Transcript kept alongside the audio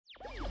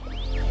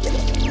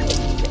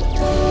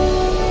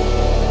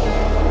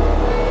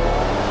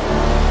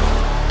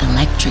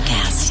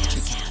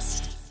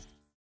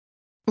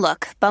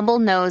Look, Bumble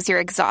knows you're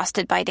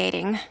exhausted by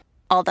dating.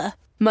 All the,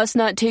 must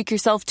not take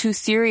yourself too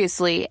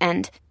seriously,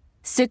 and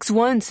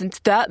 6'1" since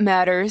that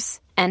matters,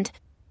 and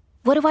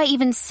what do I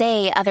even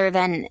say other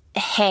than,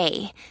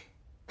 hey?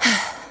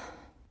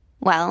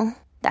 Well,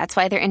 that's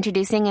why they're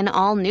introducing an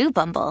all-new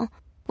Bumble,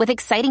 with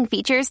exciting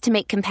features to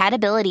make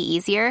compatibility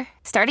easier,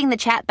 starting the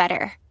chat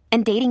better,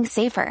 and dating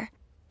safer.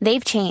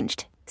 They've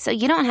changed, so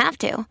you don't have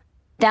to.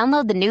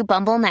 Download the new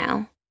Bumble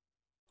now.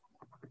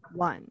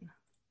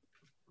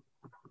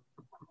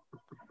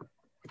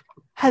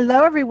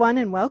 Hello, everyone,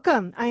 and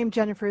welcome. I am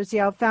Jennifer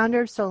Ziao,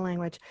 founder of Soul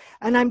Language,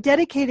 and I'm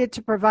dedicated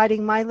to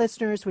providing my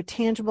listeners with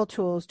tangible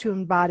tools to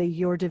embody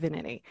your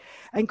divinity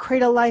and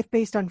create a life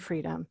based on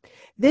freedom.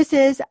 This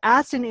is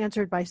Asked and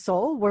Answered by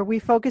Soul, where we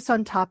focus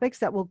on topics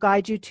that will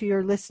guide you to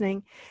your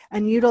listening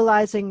and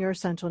utilizing your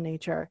essential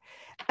nature.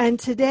 And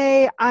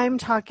today I'm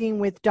talking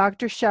with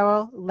Dr.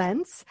 Cheryl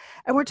Lentz,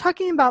 and we're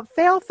talking about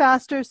Fail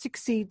Faster,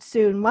 Succeed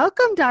Soon.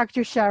 Welcome,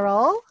 Dr.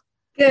 Cheryl.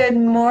 Good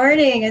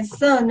morning. It's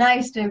so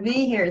nice to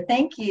be here.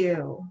 Thank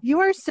you.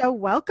 You are so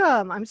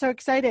welcome. I'm so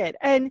excited.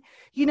 And,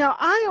 you know,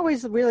 I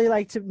always really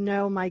like to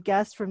know my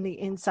guests from the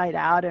inside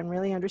out and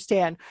really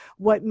understand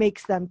what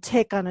makes them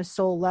tick on a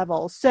soul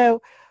level.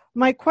 So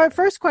my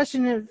first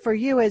question for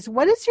you is,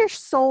 what has your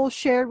soul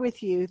shared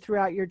with you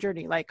throughout your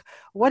journey? Like,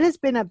 what has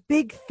been a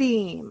big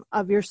theme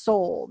of your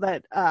soul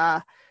that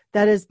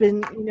has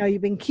been, you know,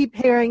 you've been keep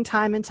hearing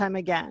time and time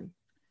again?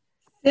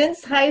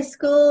 Since high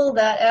school,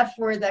 that F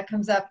word that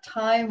comes up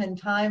time and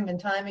time and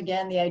time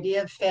again, the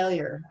idea of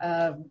failure.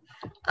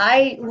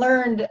 I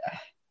learned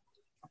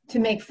to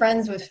make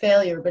friends with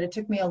failure, but it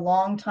took me a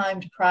long time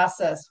to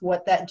process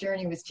what that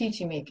journey was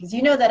teaching me. Because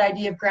you know that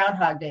idea of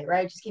Groundhog Day,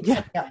 right? Just keep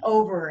coming up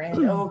over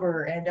and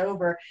over and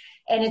over.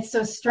 And it's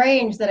so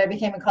strange that I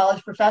became a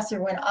college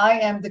professor when I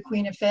am the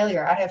queen of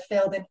failure. I have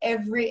failed in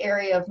every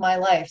area of my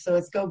life. So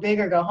it's go big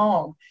or go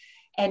home.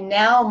 And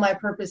now my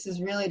purpose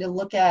is really to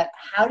look at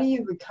how do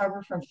you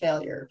recover from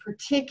failure,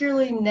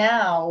 particularly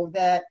now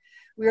that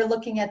we're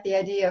looking at the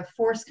idea of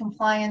forced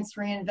compliance,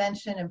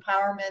 reinvention,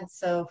 empowerment.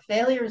 So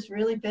failure has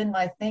really been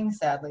my thing,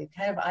 sadly.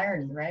 Kind of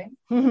irony, right?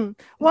 Mm-hmm.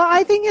 Well,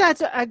 I think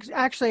that's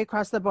actually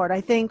across the board. I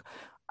think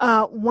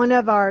one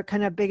of our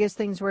kind of biggest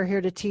things we're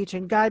here to teach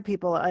and guide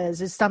people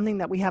is something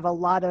that we have a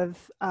lot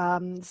of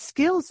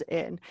skills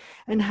in.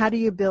 And how do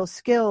you build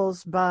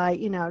skills by,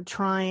 you know,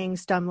 trying,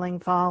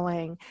 stumbling,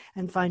 falling,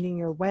 and finding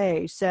your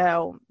way?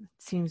 So it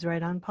seems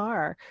right on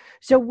par.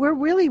 So we're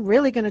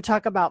really going to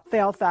talk about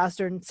fail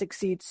faster and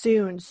succeed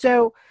soon.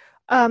 So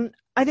I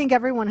think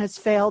everyone has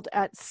failed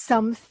at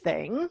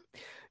something.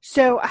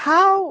 So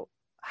how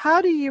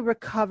do you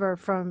recover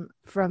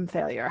from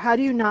failure? How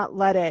do you not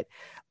let it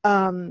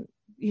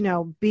you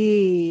know,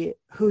 be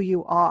who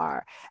you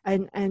are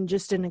and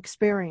just an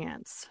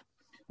experience?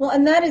 Well,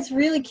 and that is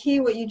really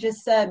key what you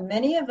just said.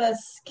 Many of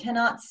us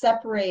cannot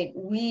separate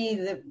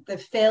the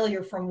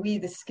failure from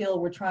the skill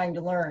we're trying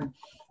to learn.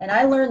 And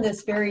I learned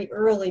this very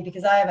early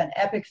because I have an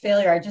epic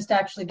failure. I just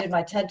actually did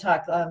my TED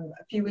Talk a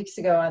few weeks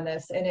ago on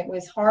this, and it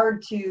was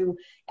hard to,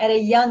 at a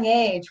young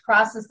age,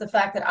 process the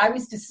fact that I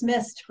was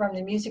dismissed from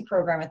the music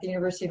program at the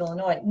University of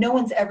Illinois. No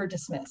one's ever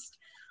dismissed.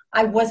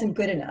 I wasn't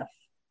good enough.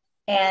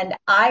 And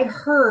I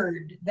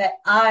heard that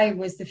I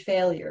was the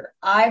failure.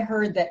 I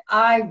heard that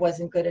I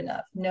wasn't good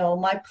enough. No,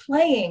 my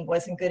playing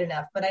wasn't good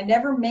enough, but I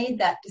never made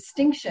that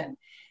distinction.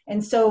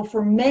 And so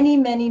for many,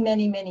 many,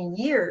 many, many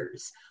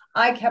years,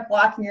 I kept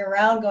walking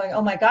around going,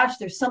 oh my gosh,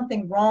 there's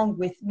something wrong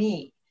with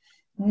me.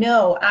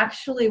 No,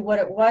 actually what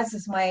it was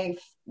is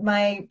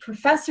my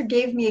professor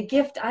gave me a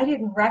gift I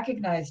didn't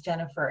recognize,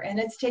 Jennifer. And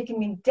it's taken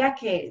me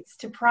decades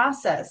to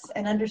process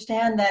and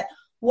understand that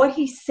what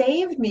he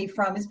saved me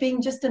from is being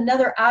just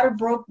another out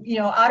of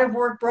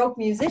work broke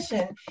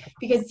musician,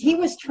 because he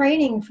was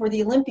training for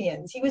the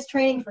Olympians. He was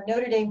training for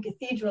Notre Dame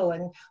Cathedral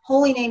and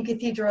Holy Name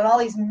Cathedral and all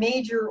these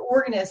major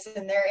organists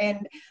in there.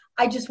 And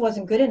I just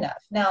wasn't good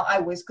enough. Now I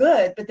was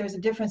good, but there's a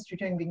difference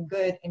between being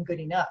good and good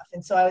enough.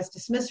 And so I was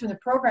dismissed from the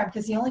program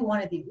because he only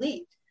wanted the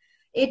elite.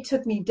 It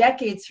took me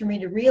decades for me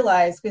to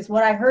realize, because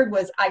what I heard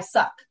was I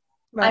suck.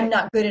 Right. I'm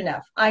not good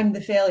enough. I'm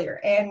the failure.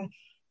 And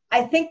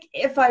I think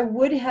if I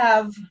would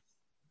have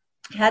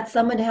had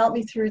someone to help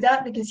me through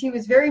that, because he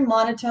was very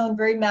monotone,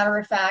 very matter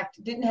of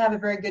fact, didn't have a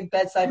very good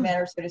bedside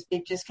manner, so to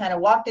speak, just kind of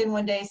walked in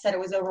one day, said it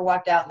was over,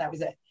 walked out, and that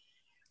was it.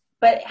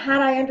 But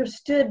had I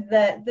understood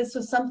that this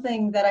was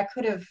something that I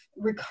could have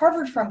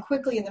recovered from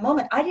quickly in the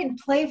moment, I didn't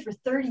play for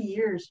 30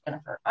 years,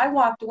 Jennifer. I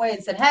walked away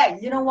and said, hey,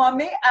 you don't want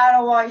me? I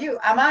don't want you.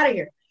 I'm out of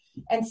here.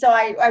 And so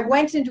I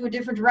went into a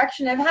different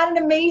direction. I've had an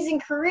amazing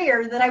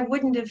career that I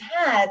wouldn't have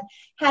had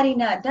he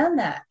not done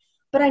that.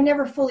 But I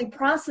never fully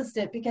processed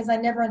it because I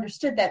never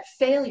understood that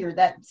failure,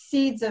 that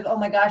seeds of, oh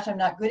my gosh, I'm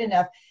not good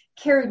enough,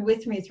 carried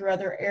with me through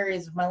other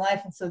areas of my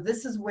life. And so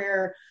this is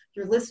where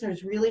your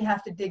listeners really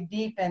have to dig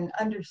deep and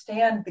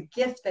understand the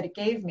gift that it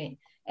gave me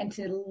and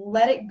to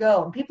let it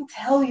go. And people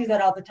tell you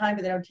that all the time,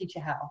 but they don't teach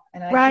you how.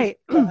 And I teach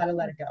you how to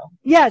let it go.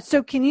 Yeah.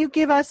 So can you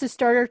give us a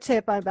starter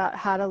tip about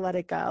how to let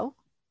it go?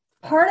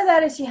 Part of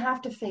that is you have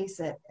to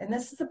face it. And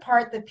this is the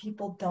part that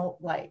people don't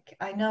like.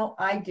 I know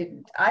I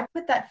didn't. I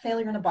put that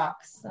failure in a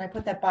box, and I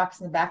put that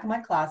box in the back of my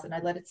closet, and I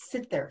let it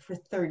sit there for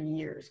 30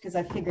 years because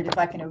I figured if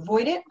I can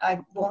avoid it, I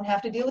won't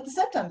have to deal with the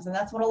symptoms. And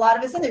that's what a lot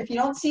of us in there. If you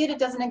don't see it, it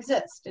doesn't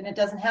exist and it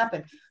doesn't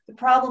happen. The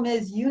problem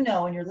is, you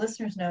know, and your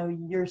listeners know,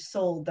 your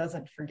soul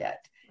doesn't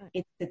forget.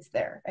 It sits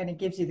there and it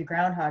gives you the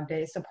Groundhog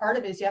Day. So part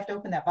of it is you have to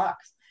open that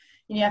box,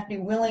 and you have to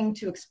be willing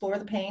to explore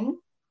the pain,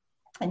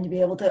 and to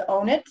be able to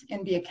own it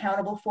and be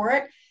accountable for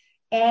it.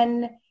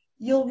 And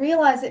you'll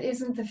realize it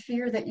isn't the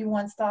fear that you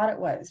once thought it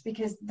was,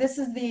 because this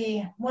is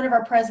one of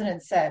our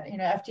presidents said, you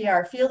know,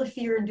 FDR, feel the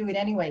fear and do it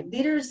anyway.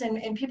 Leaders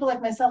and people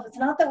like myself, it's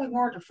not that we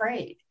weren't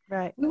afraid.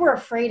 Right. We were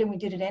afraid and we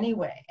did it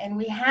anyway. And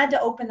we had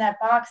to open that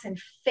box and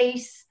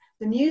face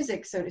the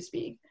music, so to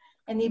speak,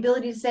 and the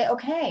ability to say,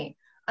 okay,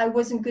 I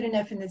wasn't good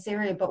enough in this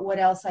area, but what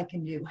else I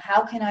can do?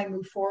 How can I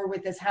move forward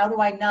with this? How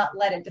do I not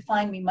let it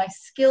define me? My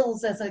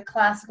skills as a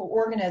classical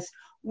organist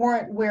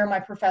weren't where my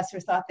professor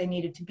thought they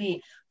needed to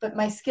be, but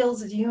my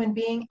skills as a human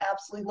being,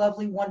 absolutely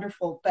lovely,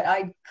 wonderful, but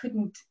I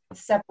couldn't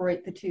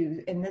separate the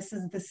two. And this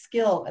is the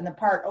skill and the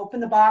part. Open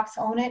the box,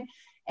 own it,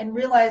 and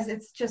realize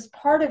it's just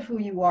part of who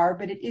you are,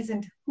 but it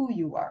isn't who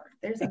you are.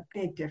 There's a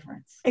big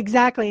difference.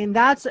 Exactly. And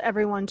that's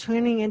everyone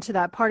tuning into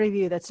that part of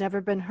you that's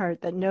never been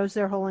hurt, that knows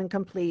they're whole and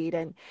complete,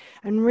 and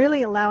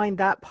really allowing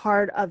that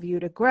part of you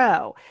to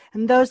grow.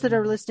 And those that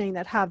are listening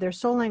that have their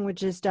soul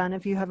languages done,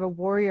 if you have a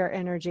warrior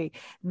energy,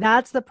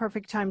 that's the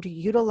perfect time to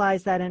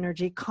utilize that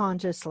energy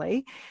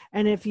consciously.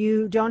 And if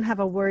you don't have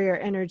a warrior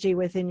energy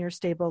within your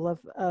stable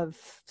of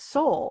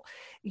soul,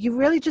 you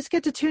really just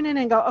get to tune in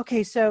and go,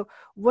 okay, so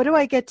what do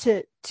I get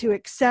to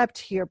accept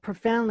here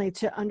profoundly,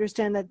 to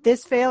understand that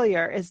this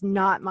failure is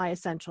not my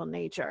essential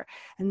nature.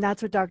 And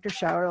that's what Dr.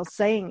 Cheryl's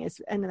saying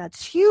is, and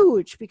that's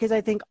huge, because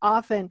I think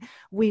often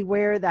we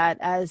wear that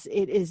as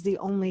it is the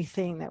only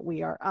thing that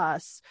we are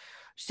us.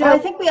 So I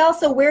think we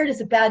also wear it as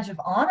a badge of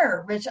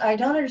honor, which I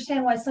don't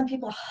understand why some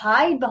people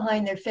hide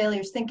behind their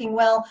failures thinking,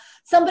 well,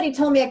 somebody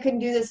told me I couldn't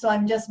do this, so I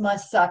just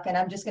must suck and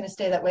I'm just going to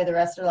stay that way the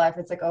rest of their life.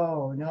 It's like,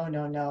 oh,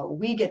 no.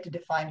 We get to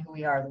define who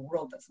we are. The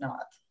world does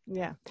not.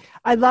 Yeah,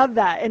 I love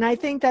that. And I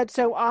think that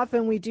so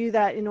often we do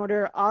that in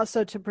order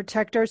also to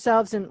protect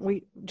ourselves.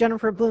 And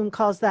Jennifer Bloom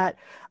calls that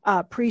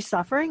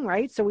pre-suffering,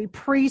 right? So we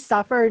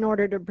pre-suffer in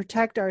order to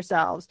protect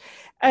ourselves.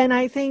 And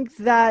I think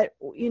that,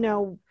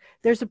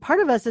 there's a part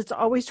of us that's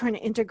always trying to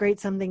integrate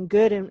something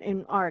good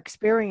in our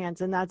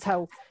experience. And that's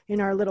how, in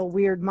our little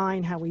weird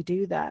mind, how we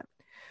do that.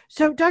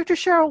 So Dr.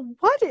 Cheryl,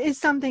 what is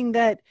something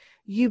that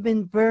you've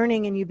been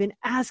burning and you've been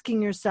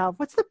asking yourself?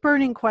 What's the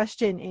burning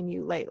question in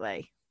you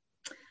lately?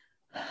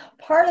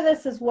 Part of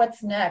this is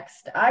what's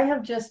next. I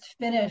have just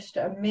finished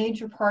a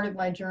major part of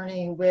my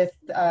journey with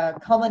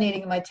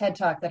culminating in my TED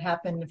Talk that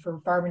happened for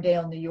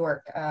Farbondale, New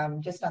York,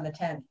 just on the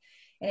 10th.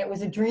 And it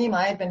was a dream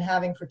I had been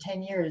having for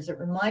 10 years. It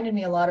reminded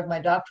me a lot of my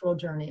doctoral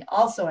journey,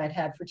 also I'd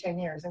had for 10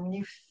 years. And when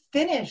you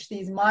finish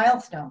these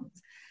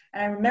milestones,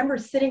 and I remember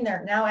sitting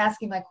there now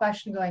asking my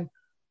question going,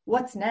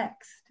 what's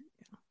next?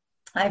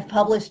 I've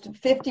published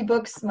 50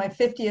 books. My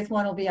 50th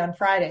one will be on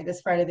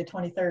this Friday, the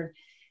 23rd.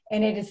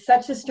 And it is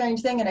such a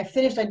strange thing. And I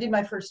did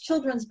my first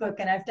children's book,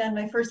 and I've done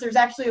there's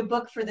actually a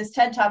book for this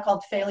TED Talk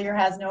called Failure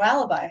Has No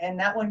Alibi. And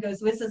that one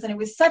goes with us. And it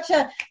was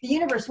the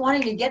universe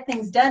wanting to get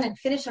things done and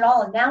finish it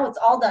all. And now it's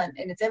all done,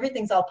 and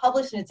everything's all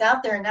published and it's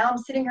out there. And now I'm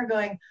sitting here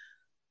going,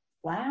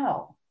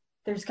 wow,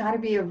 there's got to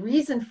be a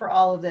reason for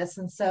all of this.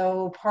 And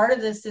so part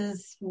of this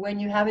is when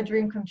you have a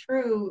dream come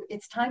true,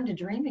 it's time to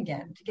dream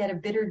again, to get a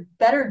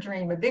better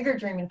dream, a bigger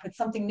dream, and put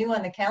something new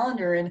on the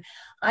calendar. And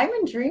I'm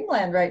in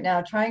dreamland right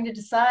now, trying to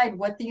decide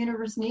what the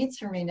universe needs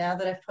from me now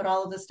that I've put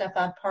all of this stuff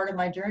on part of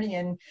my journey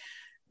and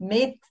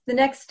made the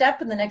next step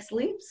and the next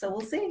leap. So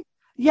we'll see.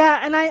 Yeah.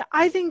 And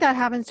I think that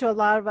happens to a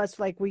lot of us.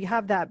 Like, we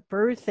have that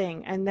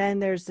birthing, and then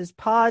there's this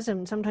pause,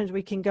 and sometimes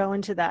we can go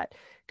into that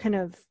kind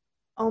of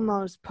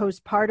almost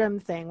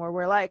postpartum thing where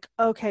we're like,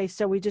 okay,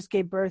 so we just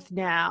gave birth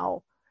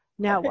now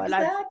what?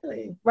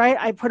 Exactly. Right?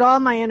 I put all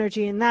my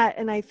energy in that.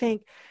 And I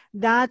think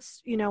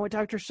that's, what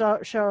Dr.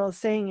 Cheryl is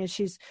saying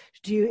is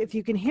if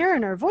you can hear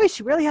in her voice,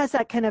 she really has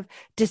that kind of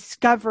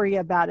discovery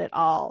about it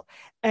all.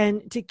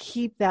 And to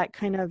keep that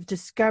kind of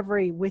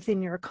discovery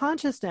within your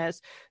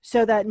consciousness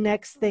so that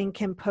next thing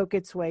can poke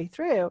its way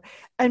through.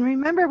 And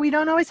remember, we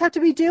don't always have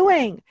to be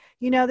doing.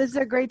 This is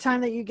a great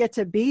time that you get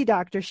to be,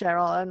 Dr.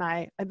 Cheryl, and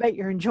I bet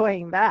you're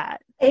enjoying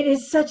that. It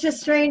is such a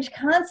strange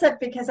concept,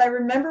 because I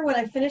remember when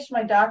I finished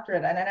my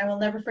doctorate, and I will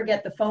never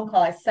forget the phone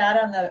call. I sat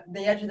on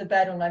the edge of the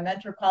bed when my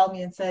mentor called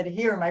me and said,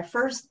 here, my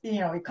first,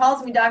 he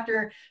calls me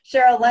Dr.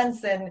 Cheryl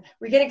Lentz, and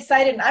we get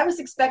excited. And I was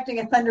expecting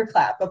a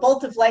thunderclap, a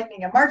bolt of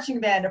lightning, a marching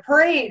band, a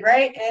parade,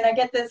 right? And I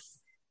get this,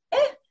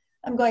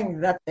 I'm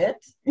going, that's it,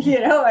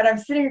 and I'm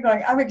sitting here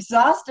going, I'm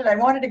exhausted. I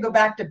wanted to go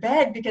back to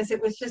bed, because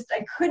it was just,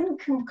 I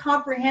couldn't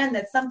comprehend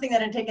that something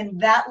that had taken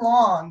that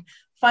long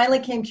finally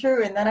came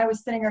true. And then I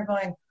was sitting here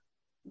going,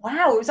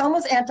 wow, it was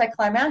almost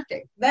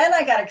anticlimactic. Then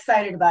I got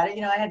excited about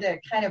it. I had to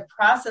kind of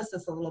process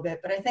this a little bit,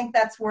 but I think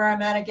that's where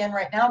I'm at again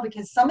right now,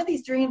 because some of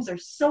these dreams are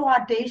so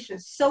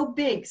audacious, so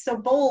big, so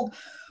bold.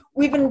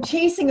 We've been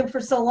chasing them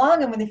for so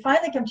long, and when they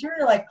finally come true,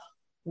 you're like,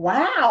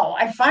 wow,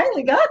 I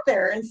finally got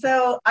there. And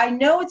so I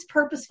know it's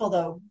purposeful,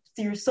 though.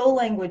 So your soul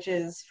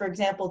languages, for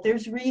example,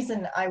 there's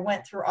reason I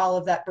went through all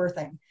of that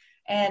birthing.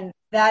 And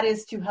that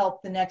is to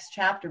help the next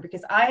chapter,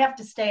 because I have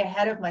to stay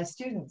ahead of my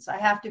students. I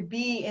have to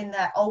be in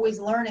that always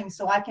learning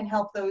so I can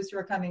help those who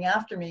are coming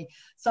after me.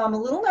 So I'm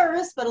a little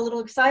nervous, but a little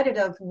excited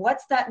of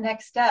what's that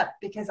next step,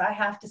 because I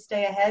have to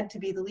stay ahead to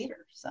be the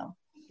leader. So.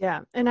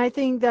 Yeah. And I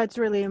think that's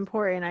really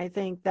important. I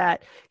think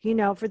that,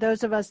 for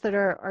those of us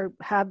that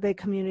have big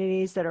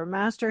communities, that are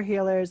master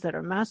healers, that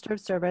are master of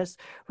service,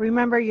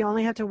 remember, you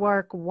only have to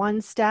work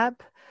one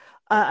step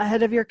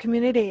ahead of your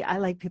community. I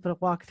like people to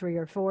walk 3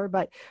 or 4,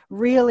 but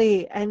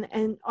really,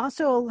 and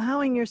also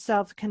allowing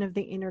yourself kind of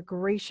the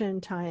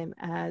integration time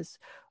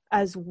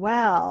as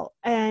well.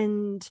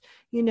 And,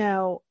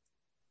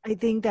 I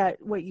think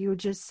that what you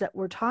just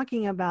were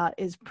talking about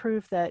is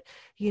proof that,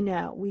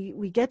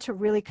 we get to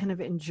really kind of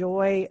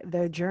enjoy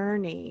the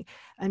journey.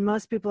 And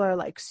most people are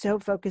like so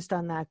focused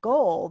on that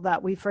goal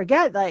that we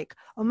forget, like,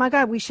 oh my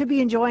God, we should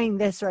be enjoying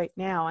this right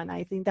now. And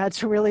I think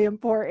that's really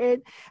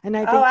important. And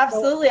I think,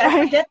 absolutely.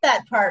 I forget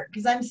that part,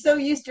 because I'm so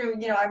used to,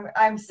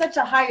 I'm such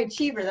a high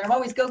achiever that I'm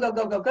always go, go,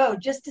 go, go, go.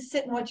 Just to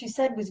sit in what you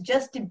said was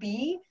just to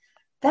be.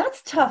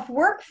 That's tough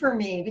work for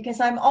me,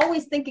 because I'm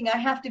always thinking I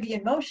have to be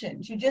in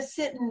motion. You just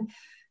sit and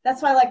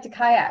that's why I like to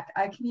kayak.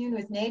 I commune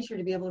with nature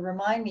to be able to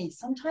remind me,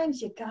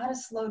 sometimes you got to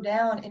slow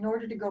down in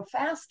order to go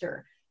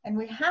faster. And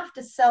we have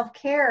to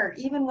self-care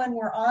even when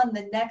we're on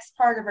the next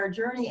part of our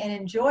journey, and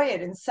enjoy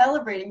it and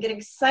celebrate and get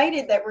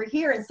excited that we're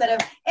here instead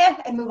of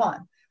and move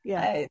on.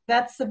 Yeah,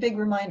 that's a big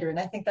reminder. And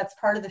I think that's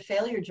part of the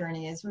failure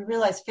journey, is we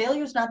realize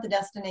failure is not the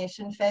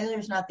destination. Failure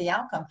is not the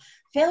outcome.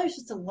 Failure is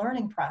just a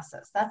learning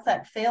process. That's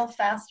that fail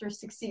faster,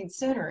 succeed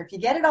sooner. If you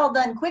get it all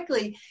done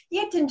quickly,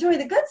 you get to enjoy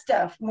the good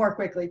stuff more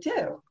quickly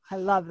too. I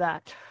love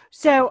that.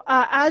 So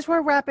as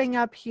we're wrapping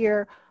up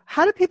here,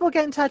 how do people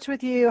get in touch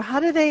with you? How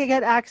do they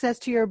get access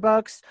to your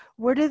books?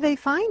 Where do they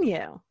find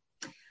you?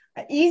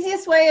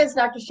 Easiest way is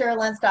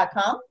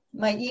drcheryllentz.com.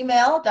 My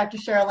email,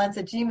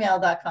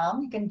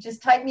 drcheryllentz@gmail.com. You can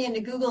just type me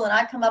into Google and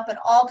I come up in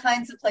all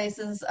kinds of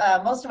places.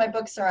 Most of my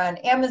books are on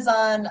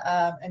Amazon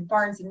and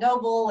Barnes &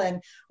 Noble.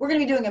 And we're going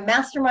to be doing a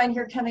mastermind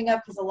here coming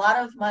up, because a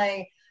lot of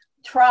my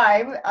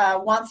tribe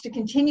wants to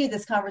continue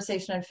this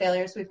conversation on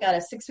failures. We've got a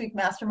 6-week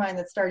mastermind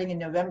that's starting in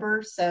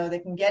November, so they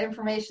can get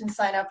information,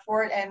 sign up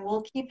for it, and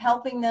we'll keep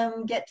helping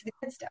them get to the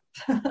good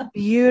stuff.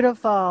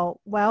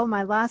 Beautiful. Well,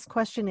 my last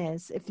question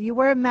is, if you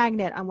were a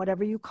magnet on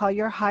whatever you call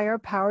your higher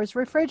powers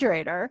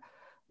refrigerator,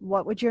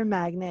 what would your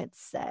magnet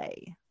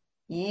say?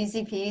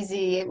 Easy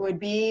peasy. It would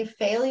be,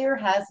 failure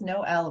has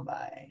no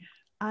alibi.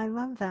 I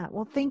love that.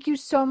 Well, thank you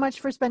so much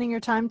for spending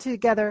your time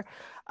together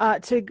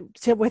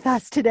with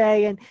us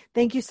today. And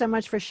thank you so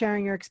much for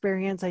sharing your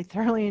experience. I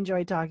thoroughly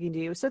enjoyed talking to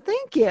you. So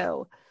thank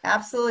you.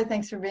 Absolutely.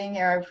 Thanks for being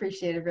here. I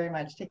appreciate it very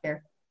much. Take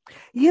care.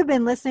 You've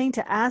been listening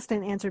to Asked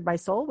and Answered by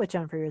Soul with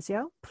Jennifer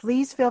Urzio.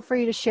 Please feel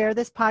free to share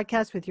this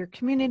podcast with your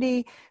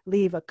community,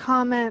 leave a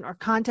comment, or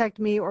contact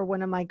me or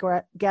one of my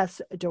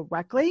guests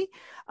directly.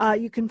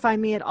 You can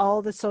find me at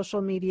all the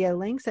social media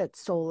links at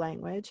Soul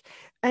Language.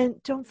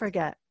 And don't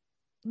forget,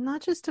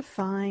 not just to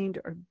find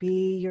or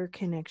be your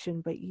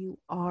connection, but you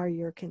are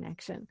your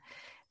connection.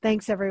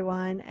 Thanks,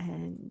 everyone,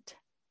 and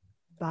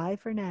bye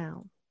for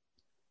now.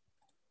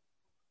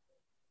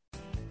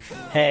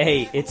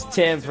 Hey, it's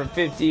Tim from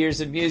 50 Years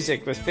of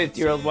Music with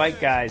 50-Year-Old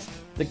White Guys,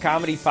 the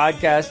comedy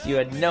podcast you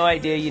had no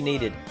idea you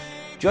needed.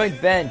 Join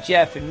Ben,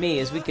 Jeff, and me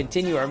as we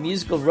continue our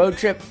musical road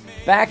trip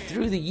back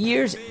through the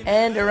years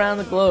and around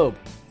the globe.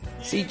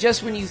 See,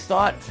 just when you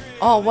thought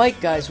all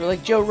white guys were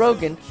like Joe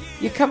Rogan,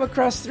 you come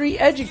across 3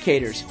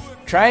 educators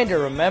trying to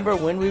remember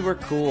when we were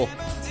cool.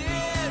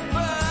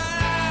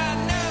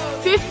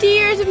 50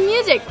 Years of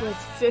Music with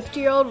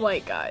 50-Year-Old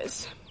White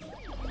Guys.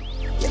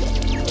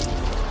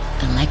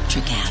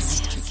 Electricast.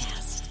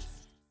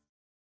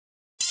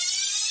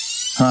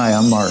 Hi,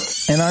 I'm Mark.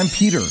 And I'm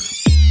Peter.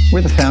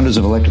 We're the founders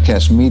of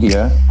Electricast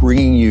Media,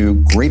 bringing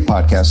you great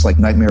podcasts like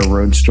Nightmare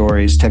Road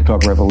Stories, Tech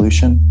Talk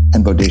Revolution,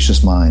 and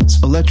Bodacious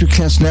Minds.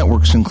 Electricast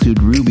networks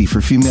include Ruby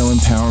for female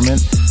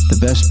empowerment, the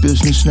Best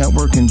Business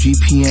Network, and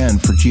GPN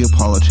for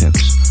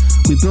geopolitics.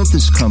 We built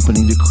this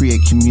company to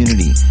create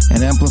community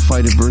and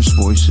amplify diverse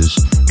voices,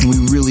 and we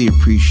really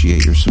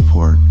appreciate your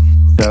support.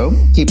 So,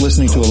 keep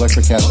listening to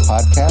Electricast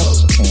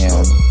podcasts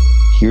and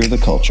hear the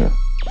culture.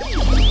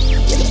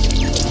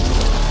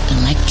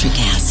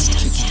 Electricast.